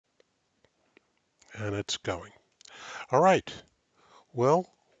And it's going. All right. Well,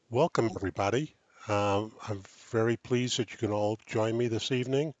 welcome everybody. I'm very pleased that you can all join me this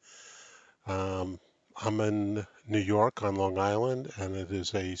evening. Um, I'm in New York on Long Island, and it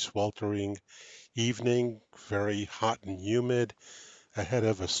is a sweltering evening, very hot and humid, ahead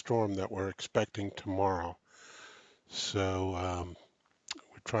of a storm that we're expecting tomorrow. So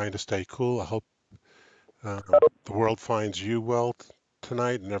we're trying to stay cool. I hope uh, the world finds you well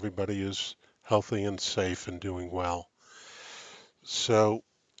tonight, and everybody is healthy and safe and doing well. So,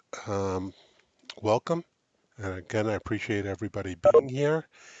 um, welcome. And again, I appreciate everybody being here.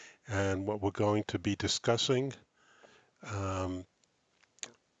 And what we're going to be discussing um,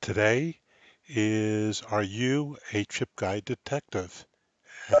 today is, are you a chip guide detective?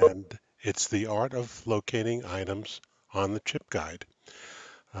 And it's the art of locating items on the chip guide.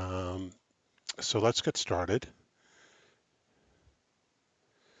 Um, so let's get started.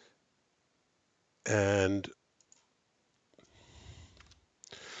 And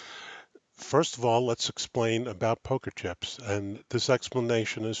first of all, let's explain about poker chips. And this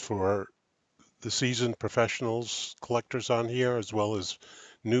explanation is for the seasoned professionals, collectors on here, as well as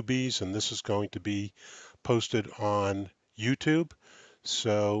newbies. And this is going to be posted on YouTube.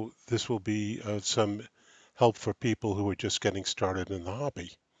 So this will be some help for people who are just getting started in the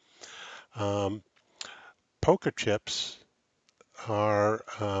hobby. Um, Poker chips are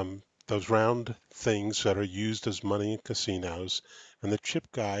those round things that are used as money in casinos, and the chip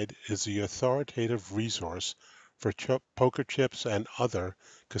guide is the authoritative resource for poker chips and other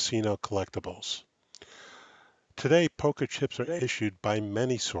casino collectibles. Today, poker chips are issued by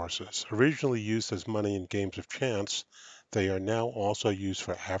many sources. Originally used as money in games of chance, they are now also used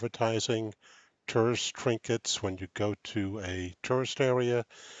for advertising, tourist trinkets. When you go to a tourist area,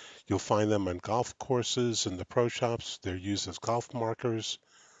 you'll find them on golf courses and the pro shops. They're used as golf markers,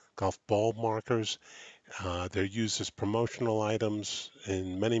 golf ball markers. They're used as promotional items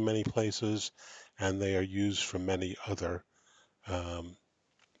in many, many places, and they are used um,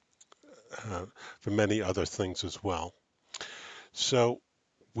 uh, for many other things as well. So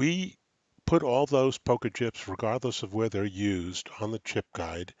we put all those poker chips, regardless of where they're used, on the chip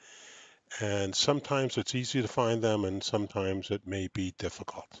guide, and sometimes it's easy to find them, and sometimes it may be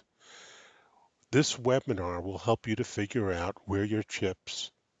difficult. This webinar will help you to figure out where your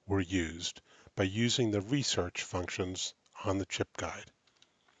chips were used by using the research functions on the chip guide.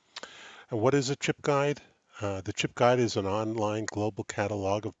 And what is a chip guide? The chip guide is an online global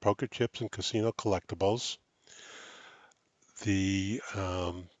catalog of poker chips and casino collectibles. The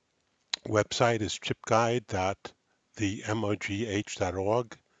website is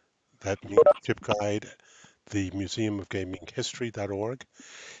chipguide.themogh.org. That means chipguide, the Museum of Gaming History.org.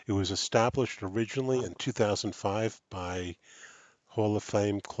 It was established originally in 2005 by Hall of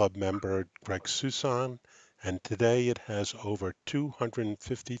Fame club member Greg Susan, and today it has over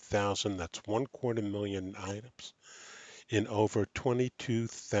 250,000, that's 1/4 million items in over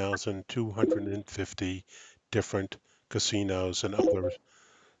 22,250 different casinos and other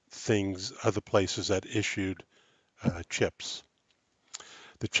things, other places that issued chips.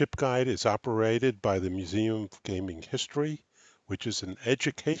 The chip guide is operated by the Museum of Gaming History, which is an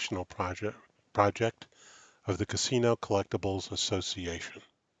educational project of the Casino Collectibles Association.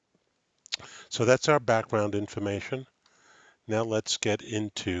 So that's our background information. Now let's get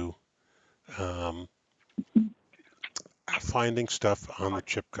into um, finding stuff on the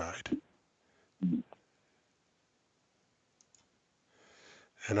chip guide.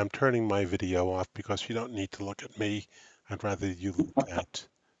 And I'm turning my video off because you don't need to look at me. I'd rather you look at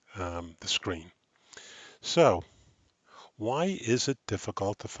the screen. So why is it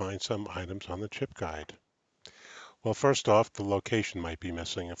difficult to find some items on the chip guide? Well, first off, the location might be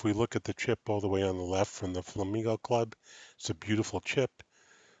missing. If we look at the chip all the way on the left from the Flamingo Club, it's a beautiful chip,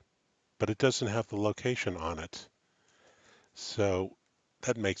 but it doesn't have the location on it. So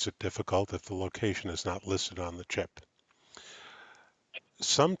that makes it difficult if the location is not listed on the chip.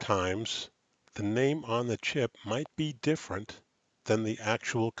 Sometimes the name on the chip might be different than the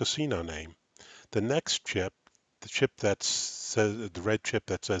actual casino name. The next chip, the chip that says, the red chip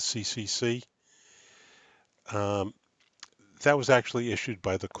that says CCC, um, that was actually issued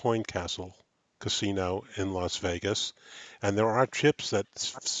by the Coin Castle Casino in Las Vegas. And there are chips that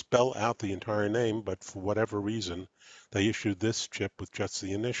spell out the entire name, but for whatever reason, they issued this chip with just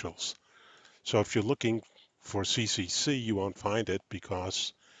the initials. So if you're looking for CCC, you won't find it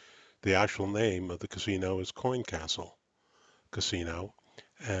because the actual name of the casino is Coin Castle Casino,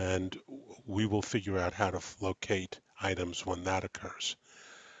 and we will figure out how to locate items when that occurs.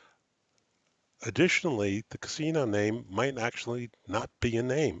 Additionally, the casino name might actually not be a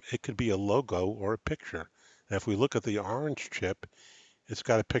name. It could be a logo or a picture. And if we look at the orange chip, it's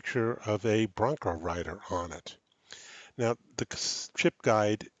got a picture of a Bronco rider on it. Now, the chip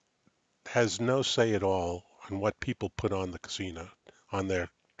guide has no say at all on what people put on the casino, on their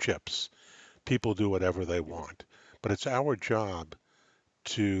chips. People do whatever they want. But it's our job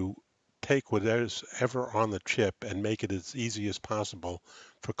to take whatever's ever on the chip and make it as easy as possible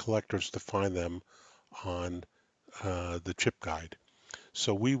for collectors to find them on the chip guide.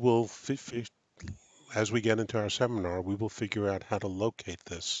 So we will, as we get into our seminar, we will figure out how to locate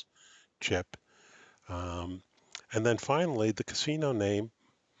this chip. Um, and then finally, the casino name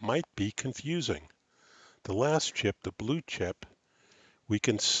might be confusing. The last chip, the blue chip, we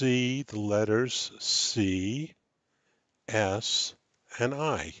can see the letters C, S, and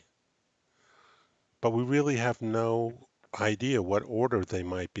I, but we really have no idea what order they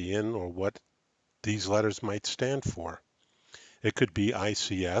might be in or what these letters might stand for. It could be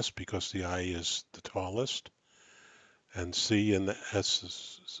ICS because the I is the tallest, and C and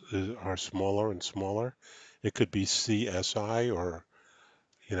the are smaller and smaller. It could be CSI or,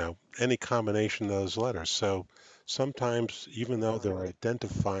 any combination of those letters. So sometimes, even though there are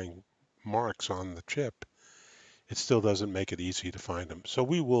identifying marks on the chip, it still doesn't make it easy to find them. So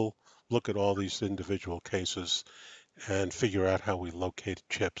we will look at all these individual cases and figure out how we locate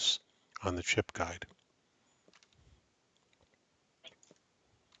chips on the chip guide.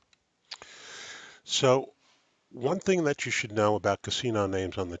 So one thing that you should know about casino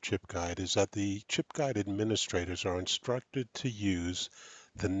names on the chip guide is that the chip guide administrators are instructed to use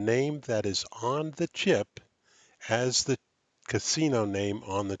the name that is on the chip as the casino name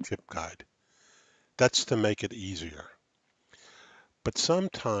on the chip guide. That's to make it easier. But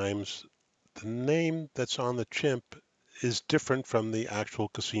sometimes the name that's on the chip is different from the actual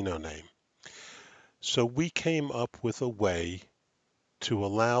casino name. So we came up with a way to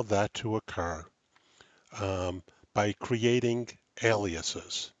allow that to occur um, by creating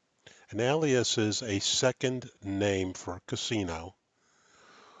aliases. An alias is a second name for a casino,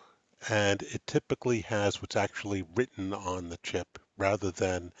 and it typically has what's actually written on the chip rather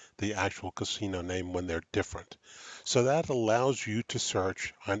than the actual casino name when they're different. So that allows you to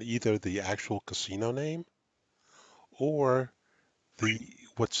search on either the actual casino name or the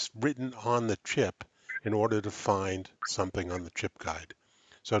what's written on the chip in order to find something on the chip guide.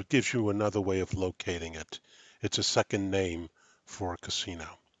 So it gives you another way of locating it. It's a second name for a casino.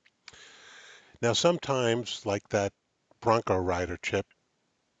 Now sometimes, like that Bronco Rider chip,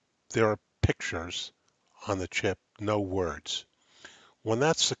 there are pictures on the chip, no words. When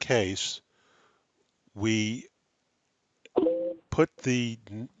that's the case, we put the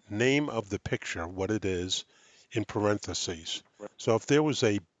name of the picture, what it is, in parentheses. So if there was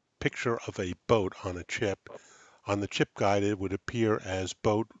a picture of a boat on a chip, on the chip guide, it would appear as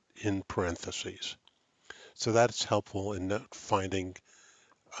boat in parentheses. So that's helpful in finding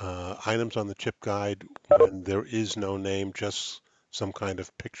items on the chip guide when there is no name, just some kind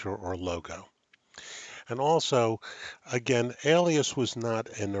of picture or logo. And also, again, alias was not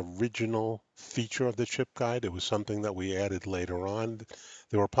an original feature of the chip guide. It was something that we added later on.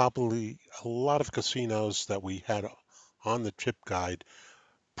 There were probably a lot of casinos that we had on the chip guide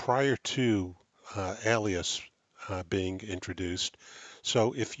prior to alias being introduced.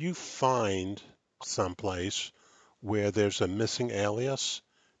 So if you find someplace where there's a missing alias,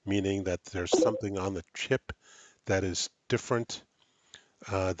 meaning that there's something on the chip that is different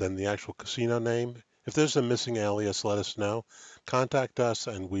than the actual casino name, if there's a missing alias, let us know. Contact us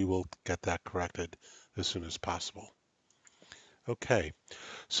and we will get that corrected as soon as possible. Okay,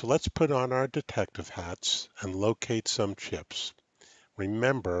 so let's put on our detective hats and locate some chips.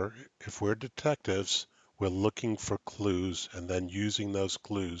 Remember, if we're detectives, we're looking for clues and then using those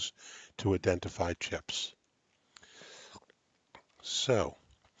clues to identify chips. So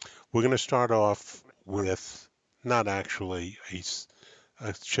we're going to start off with not actually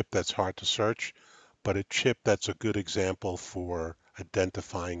a chip that's hard to search, but a chip that's a good example for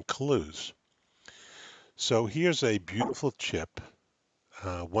identifying clues. So here's a beautiful chip,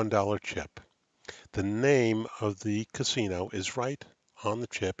 $1 chip. The name of the casino is right on the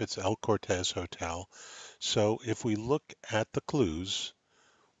chip. It's El Cortez Hotel. So if we look at the clues,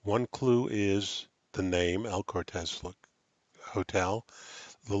 one clue is the name, El Cortez Hotel.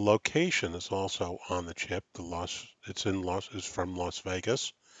 The location is also on the chip. It's from Las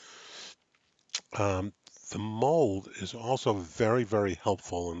Vegas. Um, the mold is also very, very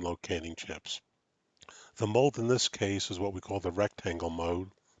helpful in locating chips. The mold in this case is what we call the rectangle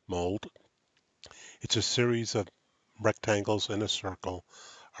mold. It's a series of rectangles in a circle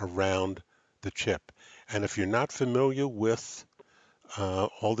around the chip. And if you're not familiar with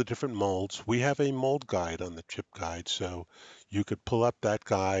all the different molds, we have a mold guide on the chip guide. So you could pull up that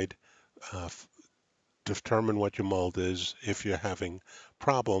guide, uh, determine what your mold is if you're having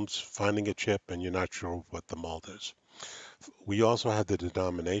problems finding a chip and you're not sure what the mold is. We also have the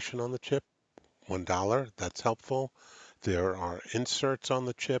denomination on the chip, $1. That's helpful. There are inserts on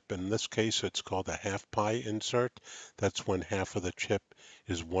the chip. In this case, it's called a half pie insert. That's when half of the chip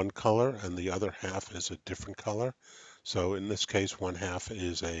is one color and the other half is a different color. So in this case, one half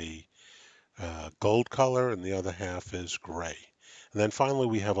is a gold color and the other half is gray. And then finally,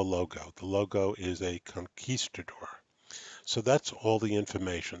 we have a logo. The logo is a conquistador. So that's all the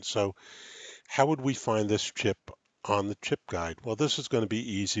information. So how would we find this chip on the chip guide? Well, this is going to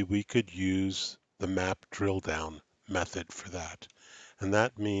be easy. We could use the map drill down method for that. And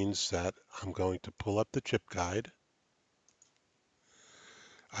that means that I'm going to pull up the chip guide.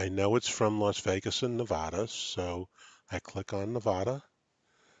 I know it's from Las Vegas and Nevada, so I click on Nevada.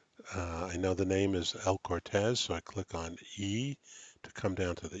 I know the name is El Cortez, so I click on E to come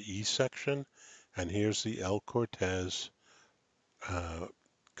down to the E section. And here's the El Cortez uh,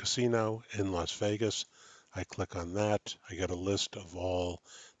 Casino in Las Vegas. I click on that. I get a list of all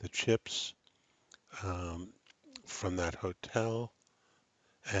the chips um, from that hotel.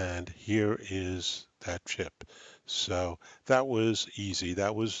 And here is that chip. So that was easy.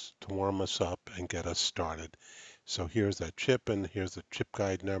 That was to warm us up and get us started. So here's that chip, and here's the chip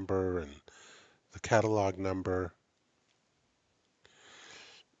guide number and the catalog number.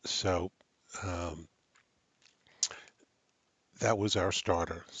 So um, that was our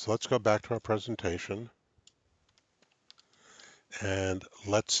starter. So let's go back to our presentation and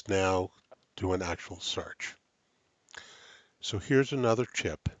let's now do an actual search. So here's another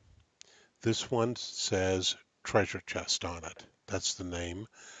chip. This one says treasure chest on it. That's the name.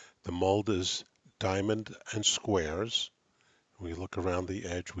 The mold is diamond and squares. We look around the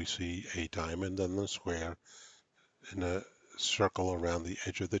edge, we see a diamond and a square in a circle around the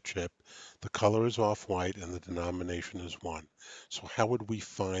edge of the chip. The color is off-white and the denomination is 1. So how would we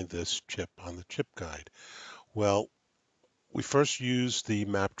find this chip on the chip guide? Well, we first use the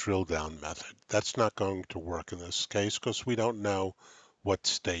map drill down method. That's not going to work in this case because we don't know what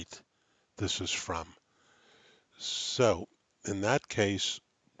state this is from. So in that case,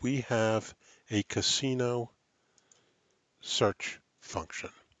 we have a casino search function.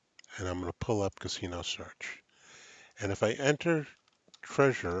 And I'm going to pull up casino search. And if I enter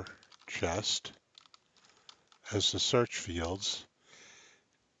treasure chest as the search fields,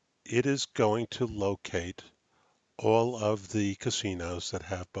 it is going to locate all of the casinos that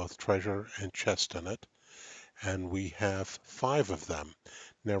have both treasure and chest in it. And we have 5 of them.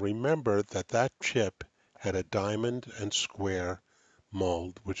 Now remember that that chip had a diamond and square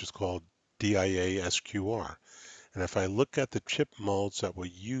mold, which is called DIA-SQR. And if I look at the chip molds that were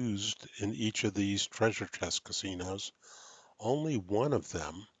used in each of these treasure chest casinos, only one of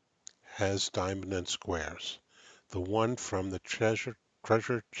them has diamond and squares. The one from the treasure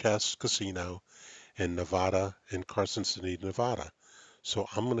chest casino in Nevada, in Carson City, Nevada. So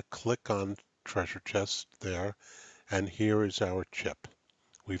I'm going to click on treasure chest there, and here is our chip.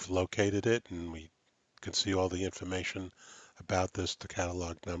 We've located it, and we can see all the information about this, the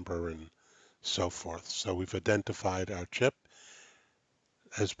catalog number, and so forth. So we've identified our chip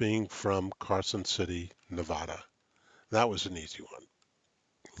as being from Carson City, Nevada. That was an easy one.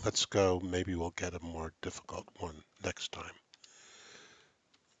 Let's go, maybe we'll get a more difficult one next time.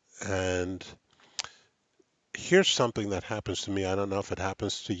 And here's something that happens to me. I don't know if it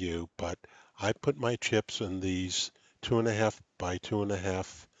happens to you, but I put my chips in these 2.5 by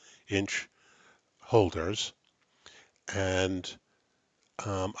 2.5 inch holders, and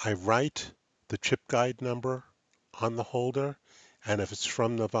I write the chip guide number on the holder, and if it's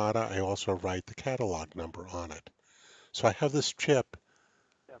from Nevada, I also write the catalog number on it. So I have this chip,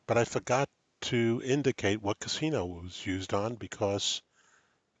 but I forgot to indicate what casino it was used on because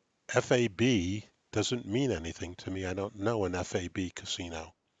FAB doesn't mean anything to me. I don't know an FAB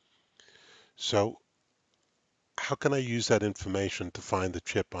casino. So how can I use that information to find the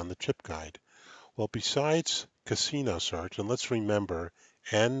chip on the chip guide? Well, besides casino search, and let's remember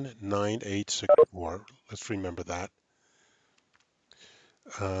N9864, let's remember that.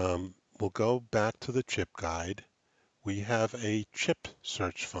 We'll go back to the chip guide. We have a chip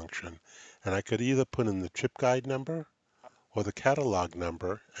search function, and I could either put in the chip guide number or the catalog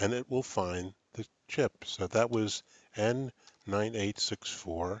number, and it will find the chip. So that was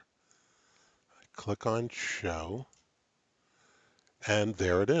N9864. Click on show, and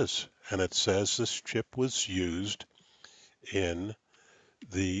there it is. And it says this chip was used in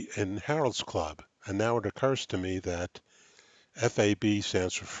in Harold's Club. And now it occurs to me that FAB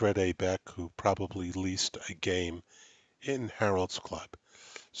stands for Fred A. Beck, who probably leased a game in Harold's Club.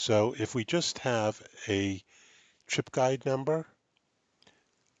 So if we just have a chip guide number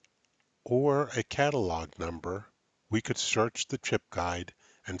or a catalog number, we could search the chip guide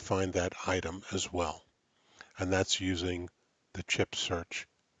and find that item as well. And that's using the chip search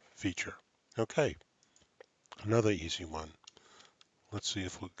feature. Okay, another easy one. Let's see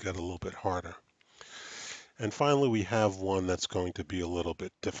if we'll get a little bit harder. And finally, we have one that's going to be a little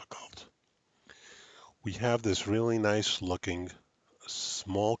bit difficult. We have this really nice looking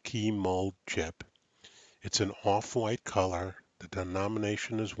small key mold chip. It's an off-white color. The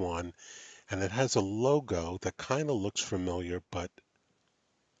denomination is 1, and it has a logo that kind of looks familiar, but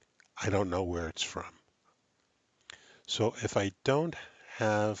I don't know where it's from. So if I don't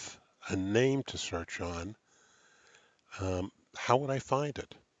have a name to search on, how would I find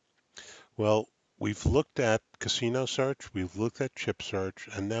it? Well, we've looked at casino search, we've looked at chip search,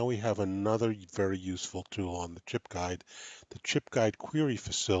 and now we have another very useful tool on the chip guide, the chip guide query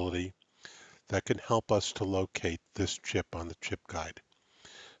facility that can help us to locate this chip on the chip guide.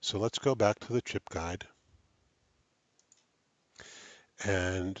 So let's go back to the chip guide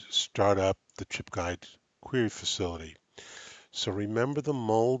and start up the chip guide query facility. So remember the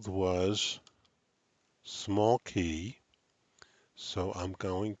mold was small key. So I'm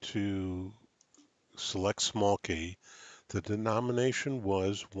going to select small key. The denomination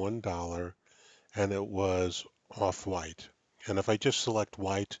was $1 and it was off-white. And if I just select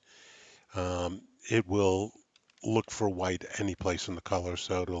white, it will look for white any place in the color,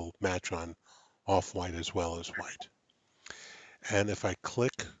 so it'll match on off-white as well as white. And if I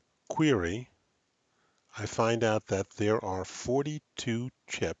click query, I find out that there are 42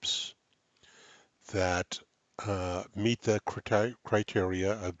 chips that meet the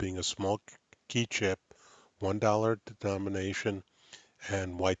criteria of being a small key chip, $1 denomination,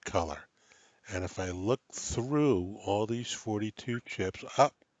 and white color. And if I look through all these 42 chips,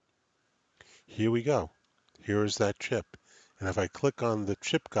 here we go. Here is that chip. And if I click on the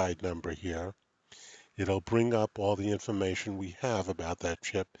chip guide number here, it'll bring up all the information we have about that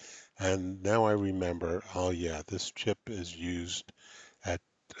chip. And now I remember, oh yeah, this chip is used at,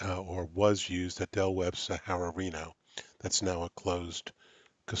 or was used at Del Webb Sahara Reno. That's now a closed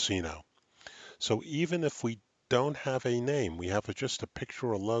casino. So even if we don't have a name, we have just a picture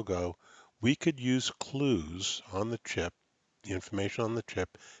or logo, we could use clues on the chip, the information on the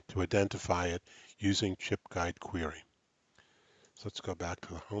chip, to identify it using Chip Guide Query. So let's go back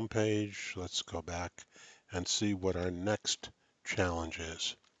to the home page. Let's go back and see what our next challenge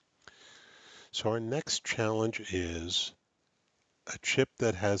is. So our next challenge is a chip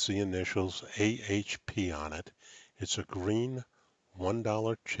that has the initials AHP on it. It's a green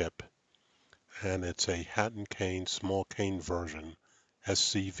 $1 chip, and it's a hat and cane, small cane version.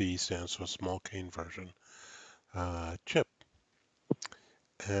 SCV stands for small cane version chip.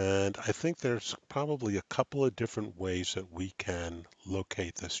 And I think there's probably a couple of different ways that we can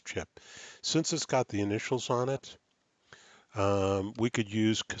locate this chip. Since it's got the initials on it, we could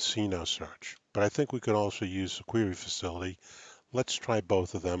use casino search, but I think we could also use the query facility. Let's try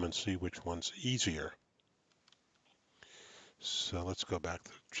both of them and see which one's easier. So let's go back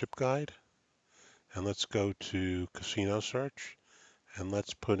to chip guide and let's go to casino search and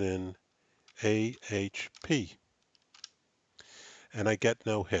let's put in AHP. And I get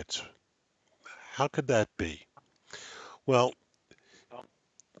no hits. How could that be? Well,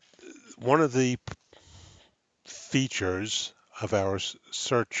 one of the features of our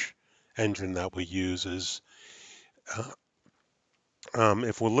search engine that we use is uh,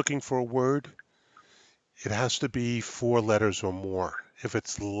 if we're looking for a word, it has to be 4 letters or more. If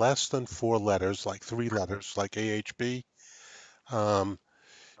it's less than 4 letters, like 3 letters, like AHB, um,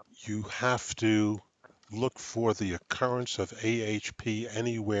 you have to look for the occurrence of AHP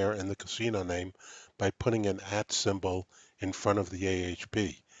anywhere in the casino name by putting an @ symbol in front of the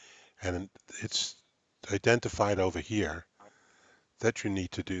AHP. And it's identified over here that you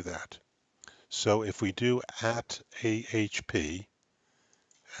need to do that. So if we do @AHP,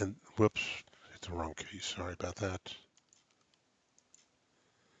 and whoops, it's the wrong key, sorry about that.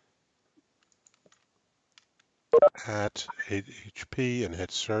 @AHP and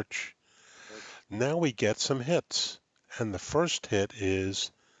hit search. Now we get some hits. And the first hit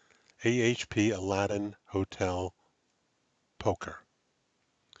is AHP Aladdin Hotel Poker.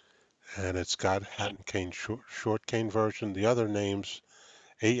 And it's got hat and cane short cane version. The other names,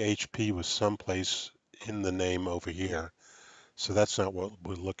 AHP was someplace in the name over here. So that's not what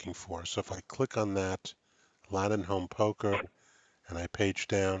we're looking for. So if I click on that, Aladdin Home Poker, and I page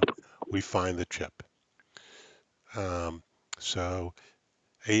down, we find the chip. Um, so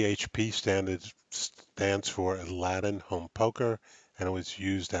AHP stands for Aladdin Home Poker, and it was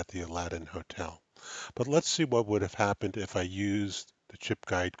used at the Aladdin Hotel. But let's see what would have happened if I used the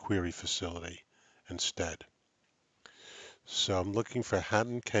ChipGuide query facility instead. So I'm looking for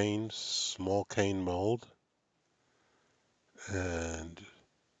Hatton cane, small cane mold, and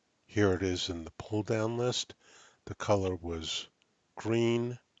here it is in the pull down list. The color was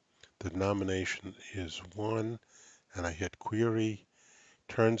green. The denomination is 1, and I hit query.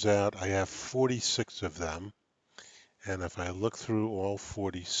 Turns out I have 46 of them, and if I look through all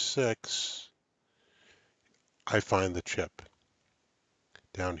 46, I find the chip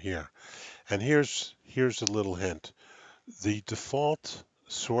down here. And here's a little hint. The default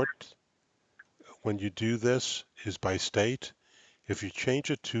sort when you do this is by state. If you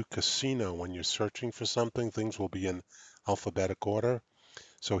change it to casino when you're searching for something, things will be in alphabetic order.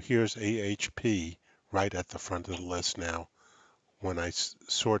 So here's AHP right at the front of the list now when I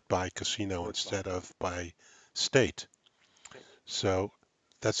sort by casino instead of by state. So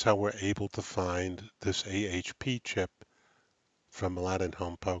that's how we're able to find this AHP chip from Aladdin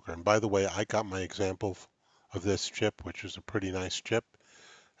Home Poker. And by the way, I got my example of this chip, which is a pretty nice chip,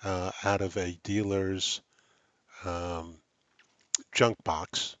 out of a dealer's um, junk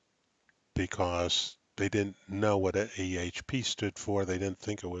box because they didn't know what an AHP stood for. They didn't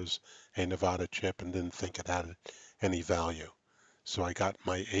think it was a Nevada chip and didn't think it had any value. So I got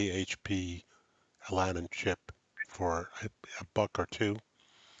my AHP Aladdin chip for a buck or two.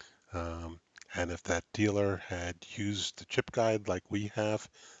 Um, and if that dealer had used the chip guide like we have,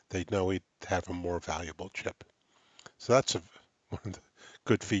 they'd know he'd have a more valuable chip. So that's one of the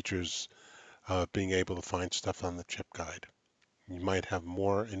good features of being able to find stuff on the chip guide. You might have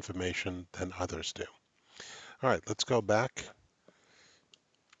more information than others do. All right, let's go back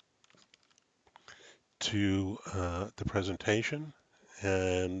to the presentation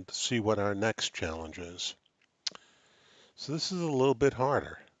and see what our next challenge is. So this is a little bit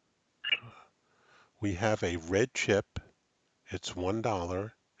harder. We have a red chip. It's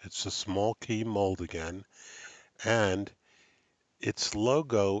 $1. It's a small key mold again, and its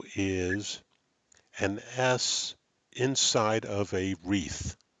logo is an S inside of a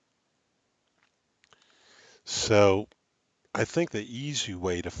wreath. So I think the easy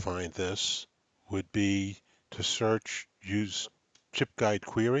way to find this would be to use chip guide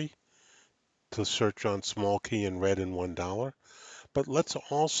query to search on small key and red and $1. But let's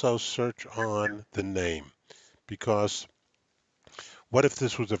also search on the name, because what if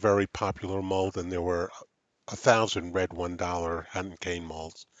this was a very popular mold and there were 1,000 red $1 Hatton cane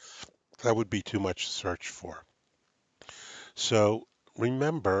molds? That would be too much to search for. So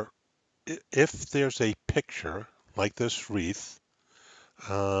remember, if there's a picture like this wreath,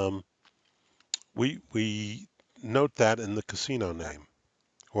 um, we note that in the casino name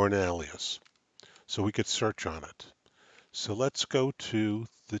or an alias, so we could search on it. So let's go to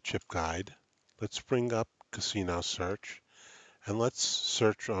the chip guide. Let's bring up casino search and let's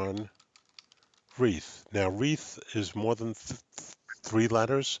search on wreath. Now wreath is more than 3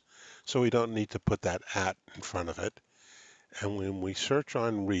 letters, so we don't need to put that at in front of it. And when we search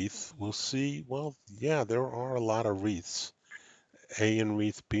on wreath, we'll see, well, yeah, there are a lot of wreaths. A in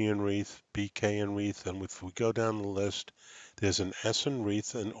wreath, B in wreath, BK in wreath, and if we go down the list, there's an S in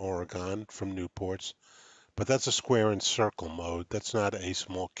wreath in Oregon from Newport's, but that's a square and circle mode. That's not a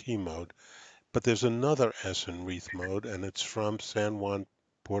small key mode. But there's another S in wreath mode, and it's from San Juan,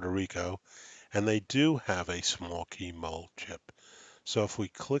 Puerto Rico, and they do have a small key mold chip. So if we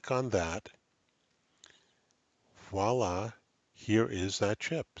click on that, voila, here is that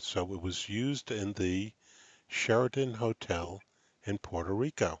chip. So it was used in the Sheraton Hotel in Puerto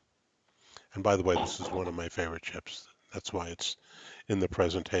Rico. And by the way, this is one of my favorite chips. That's why it's in the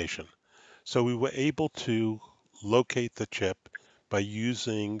presentation. So we were able to locate the chip by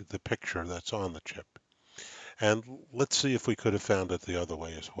using the picture that's on the chip. And let's see if we could have found it the other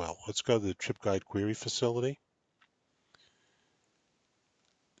way as well. Let's go to the ChipGuide query facility.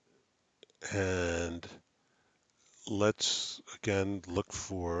 And let's again look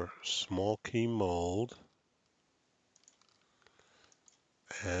for small key mold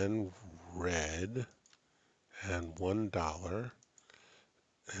and red and $1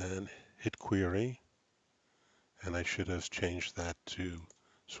 and hit query. And I should have changed that to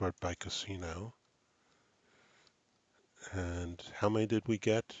sort by casino. And how many did we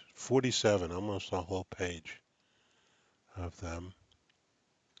get? 47, almost a whole page of them.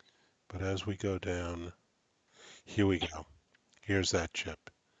 But as we go down, here we go. Here's that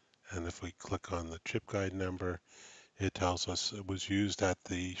chip. And if we click on the chip guide number, it tells us it was used at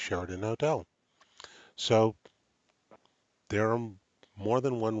the Sheraton Hotel. So there are more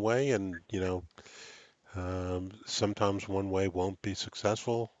than one way, and sometimes one way won't be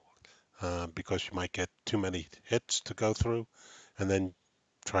successful because you might get too many hits to go through, and then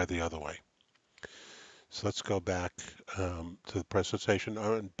try the other way. So let's go back to the presentation.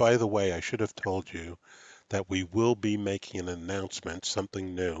 And by the way, I should have told you that we will be making an announcement,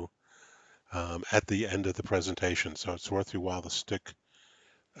 something new, at the end of the presentation. So it's worth your while to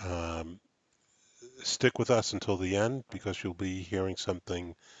um, stick with us until the end because you'll be hearing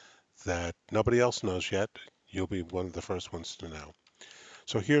something that nobody else knows yet. You'll be one of the first ones to know.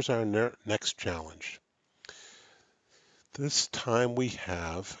 So here's our next challenge. This time we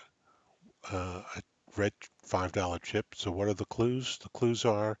have a red $5 chip. So what are the clues? The clues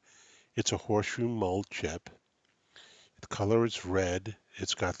are it's a horseshoe mold chip. The color is red.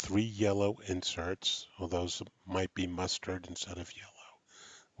 It's got 3 yellow inserts, although those might be mustard instead of yellow,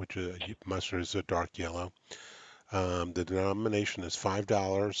 which mustard is a dark yellow. The denomination is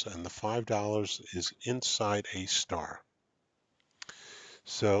 $5, and the $5 is inside a star.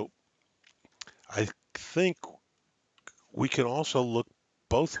 So I think we can also look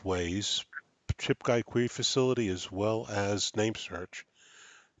both ways, ChipGuide Query Facility as well as name search,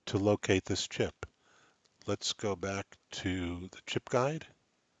 to locate this chip. Let's go back to the chip guide.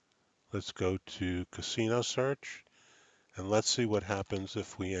 Let's go to casino search, and let's see what happens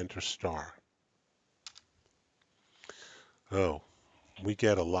if we enter star. Oh, we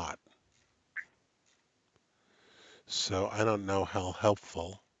get a lot. So I don't know how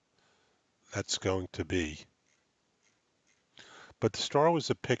helpful that's going to be. But the star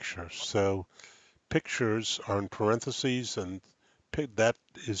was a picture, so pictures are in parentheses, and that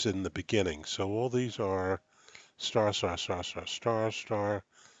is in the beginning. So all these are star, star, star, star, star, star,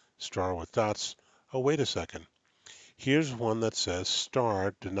 star with dots. Oh, wait a second. Here's one that says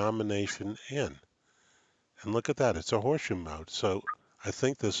star denomination N. And look at that, it's a horseshoe mode. So I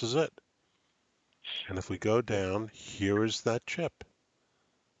think this is it. And if we go down, here is that chip.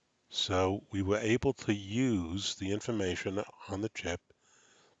 So we were able to use the information on the chip,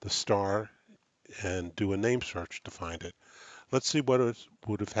 the star, and do a name search to find it. Let's see what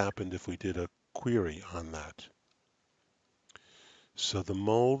would have happened if we did a query on that. So the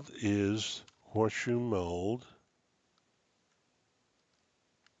mold is horseshoe mold.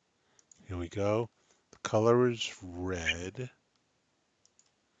 Here we go. The color is red.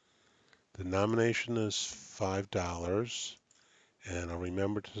 The denomination is $5. And I'll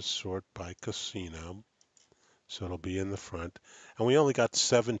remember to sort by casino. So it'll be in the front. And we only got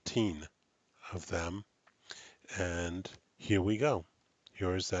 17 of them. And here we go.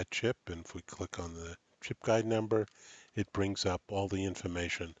 Here is that chip. And if we click on the chip guide number, it brings up all the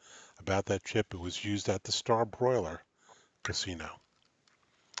information about that chip. It was used at the Star Broiler Casino.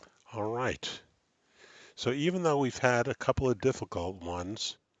 All right. So even though we've had a couple of difficult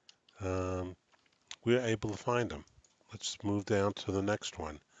ones, um, we're able to find them. Let's move down to the next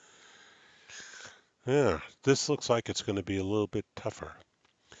one. Yeah, this looks like it's going to be a little bit tougher.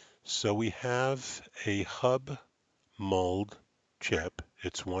 So we have a hub mold chip.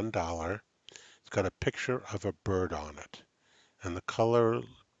 It's $1. It's got a picture of a bird on it. And the color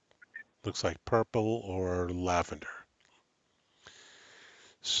looks like purple or lavender.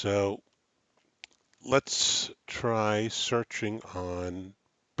 So let's try searching on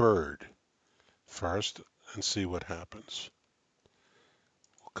bird first and see what happens.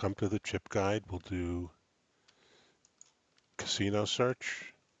 We'll come to the chip guide. We'll do casino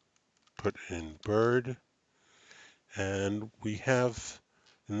search, put in bird, and we have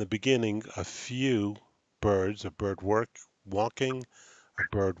in the beginning a few birds, a bird walking, a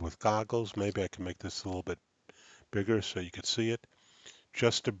bird with goggles. Maybe I can make this a little bit bigger so you can see it.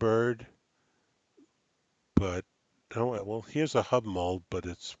 Just a bird, but oh well, here's a hub mold, but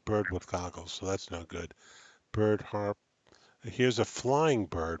it's bird with goggles, so that's no good. Bird harp. Here's a flying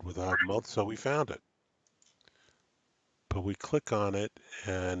bird with a hub mold, so we found it. But we click on it,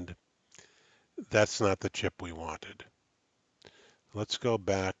 and that's not the chip we wanted. Let's go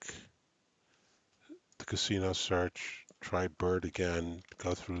back to casino search, try bird again,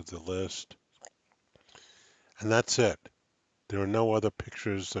 go through the list, and that's it. There are no other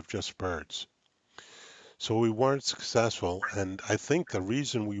pictures of just birds. So we weren't successful, and I think the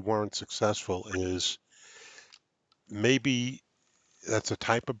reason we weren't successful is maybe that's a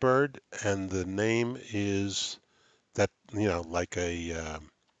type of bird, and the name is that, like an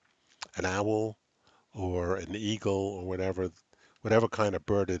owl or an eagle or whatever kind of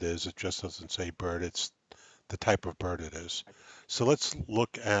bird it is. It just doesn't say bird. It's the type of bird it is. So let's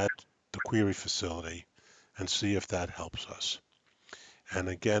look at the query facility and see if that helps us. And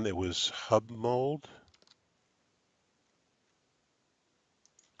again, it was hub mold.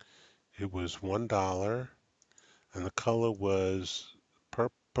 It was $1, and the color was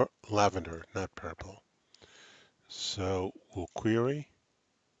lavender, not purple. So we'll query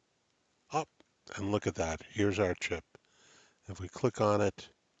up, and look at that. Here's our chip. If we click on it,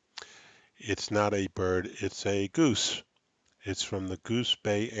 it's not a bird, it's a goose. It's from the Goose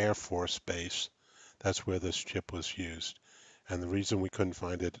Bay Air Force Base. That's where this chip was used. And the reason we couldn't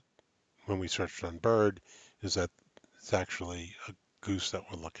find it when we searched on bird is that it's actually a goose that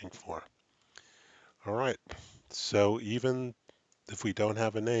we're looking for. All right. So even if we don't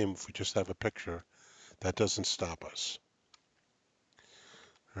have a name, if we just have a picture, that doesn't stop us.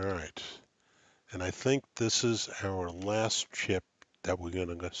 All right. And I think this is our last chip that we're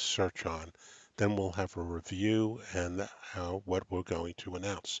going to search on. Then we'll have a review and what we're going to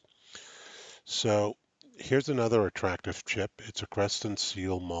announce. So here's another attractive chip. It's a Creston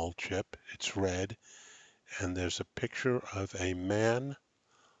Seal mold chip. It's red, and there's a picture of a man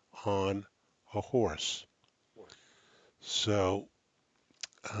on a horse. So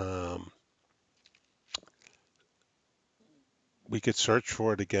um, we could search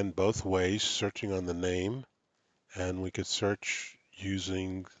for it again both ways, searching on the name, and we could search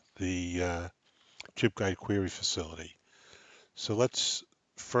using the ChipGuide query facility. So let's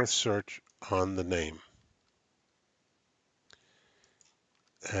first search on the name.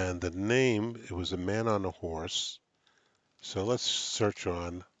 And the name, it was a man on a horse. So let's search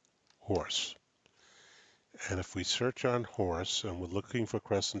on horse. And if we search on horse and we're looking for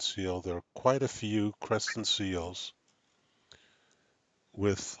crescent seal, there are quite a few crescent seals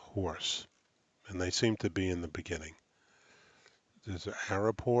with horse, and they seem to be in the beginning. There's an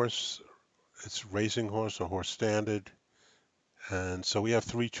Arab horse, it's racing horse or horse standard, and so we have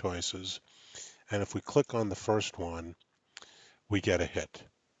three choices. And if we click on the first one, we get a hit.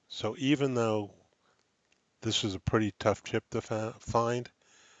 So even though this is a pretty tough chip to find,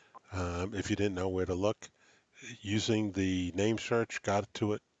 if you didn't know where to look, using the name search got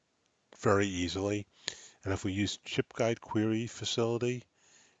to it very easily. And if we use ChipGuide query facility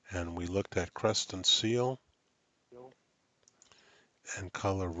and we looked at crest and seal and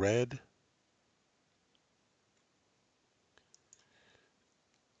color red,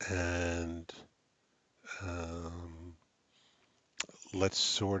 and um, let's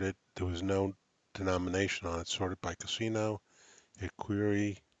sort it. There was no denomination on it, sorted by casino. Hit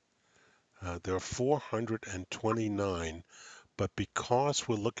query. There are 429, but because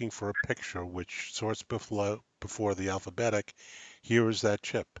we're looking for a picture which sorts before the alphabetic, here is that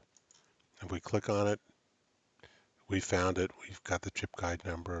chip. If we click on it, we found it. We've got the chip guide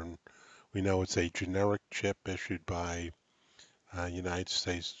number, and we know it's a generic chip issued by United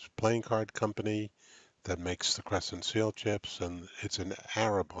States Playing Card Company that makes the Crescent Seal chips, and it's an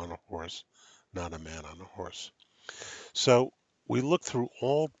Arab on a horse, not a man on a horse. So we looked through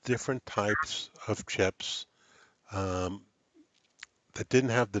all different types of chips um, that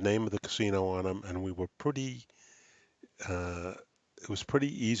didn't have the name of the casino on them, and we were uh, it was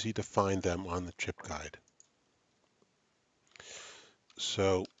pretty easy to find them on the chip guide.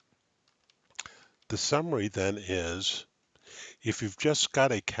 So the summary then is, if you've just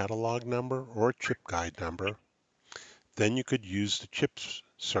got a catalog number or a chip guide number, then you could use the chips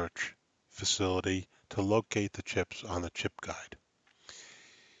search facility to locate the chips on the chip guide.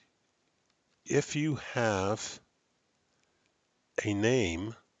 If you have a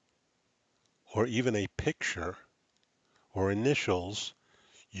name or even a picture or initials,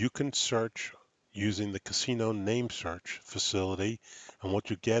 you can search using the casino name search facility, and what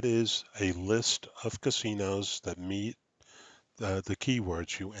you get is a list of casinos that meet the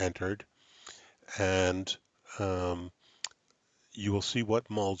keywords you entered, and you will see what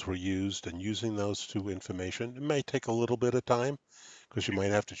molds were used, and using those two information, it may take a little bit of time because you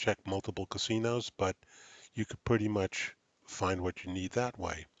might have to check multiple casinos, but you could pretty much find what you need that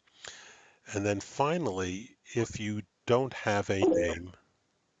way. And then finally, if you don't have a name,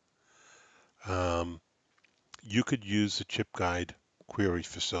 um, you could use the chip guide query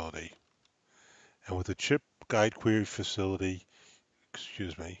facility. And with the chip guide query facility,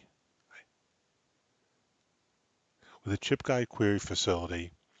 excuse me, with the chip guide query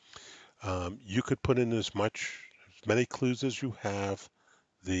facility, you could put in as many clues as you have,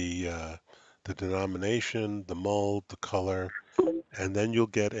 the denomination, the mold, the color, and then you'll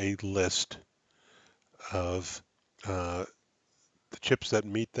get a list of uh, the chips that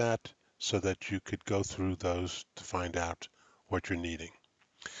meet that, so that you could go through those to find out what you're needing.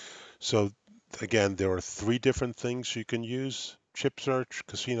 So again, there are three different things you can use. Chip Search,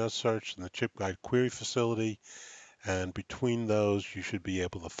 Casino Search, and the ChipGuide Query Facility. And between those, you should be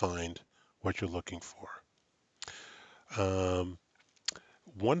able to find what you're looking for. Um,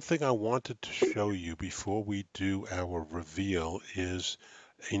 One thing I wanted to show you before we do our reveal is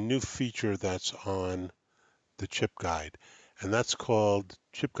a new feature that's on the Chip Guide, and that's called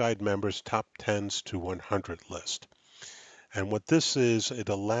Chip Guide Members Top 10s to 100 List. And what this is, it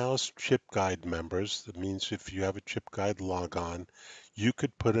allows Chip Guide members, that means if you have a Chip Guide logon, you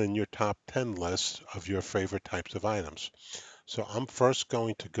could put in your top 10 list of your favorite types of items. So I'm first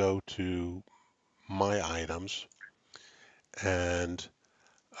going to go to my items and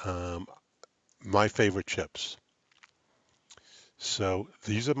um, my favorite chips. So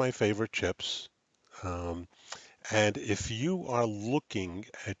these are my favorite chips. Um, and if you are looking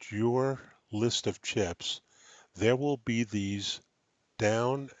at your list of chips, there will be these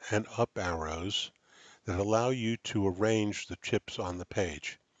down and up arrows that allow you to arrange the chips on the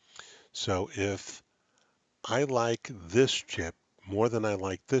page. So if I like this chip more than I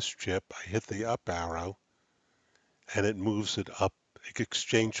like this chip, I hit the up arrow and it moves it up. It can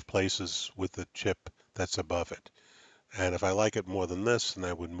exchange places with the chip that's above it. And if I like it more than this, then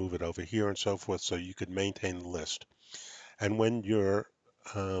I would move it over here and so forth, so you could maintain the list. And when you're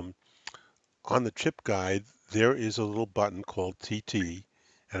um, on the chip guide, there is a little button called TT.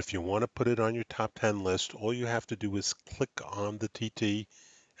 And if you want to put it on your top 10 list, all you have to do is click on the TT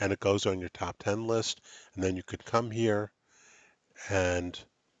and it goes on your top 10 list. And then you could come here and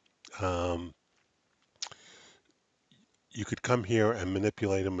um,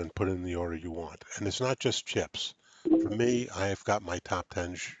 manipulate them and put it in the order you want. And it's not just chips. For me, I've got my top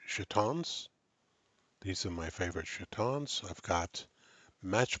 10 chatons. These are my favorite chatons. I've got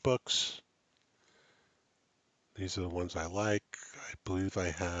matchbooks. These are the ones I like. I believe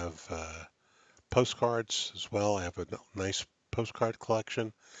I have postcards as well. I have a nice postcard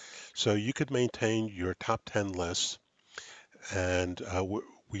collection. So you could maintain your top 10 lists. And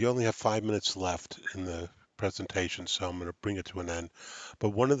we only have 5 minutes left in the presentation, so I'm going to bring it to an end. But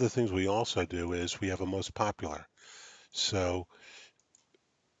one of the things we also do is we have a most popular. So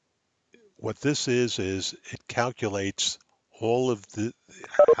what this is it calculates all of the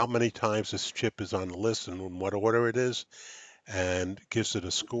how many times this chip is on the list and in what order it is, and gives it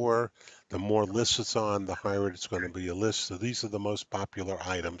a score. The more lists it's on, the higher it's going to be a list. So these are the most popular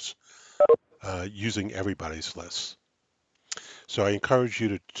items using everybody's lists. So I encourage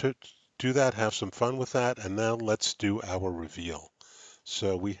you to do that, have some fun with that, and now let's do our reveal.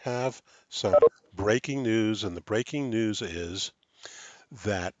 So we have some breaking news, and the breaking news is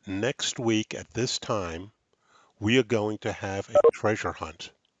that next week at this time, we are going to have a treasure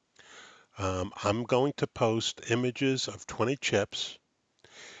hunt. I'm going to post images of 20 chips.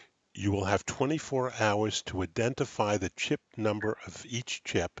 You will have 24 hours to identify the chip number of each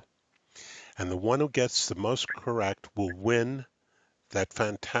chip, and the one who gets the most correct will win that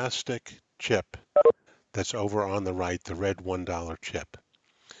fantastic chip that's over on the right, the red $1 chip.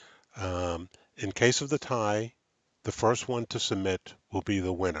 In case of the tie, the first one to submit will be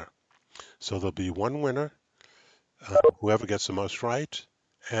the winner. So there'll be one winner, whoever gets the most right,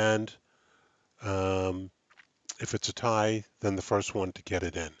 and um, if it's a tie, then the first one to get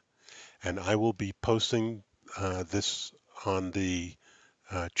it in. And I will be posting this on the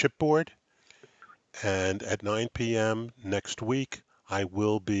chipboard, and at 9 p.m. next week, I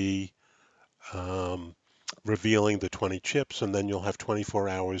will be um, revealing the 20 chips, and then you'll have 24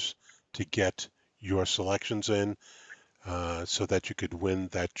 hours to get your selections in so that you could win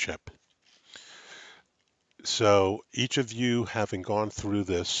that chip. So each of you, having gone through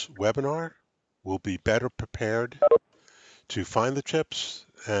this webinar, will be better prepared to find the chips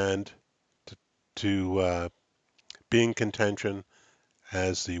and to be in contention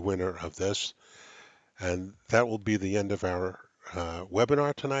as the winner of this. And that will be the end of our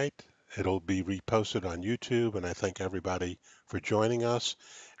webinar tonight. It'll be reposted on YouTube, and I thank everybody for joining us.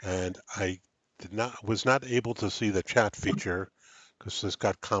 And I was not able to see the chat feature because this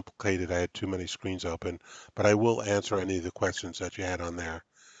got complicated. I had too many screens open, but I will answer any of the questions that you had on there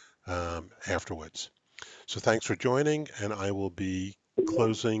afterwards. So thanks for joining, and I will be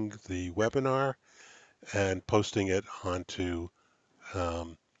closing the webinar and posting it onto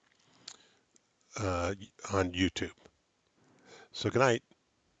um, on YouTube. So good night.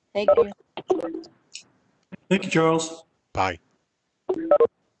 Thank you. Thank you, Charles. Bye.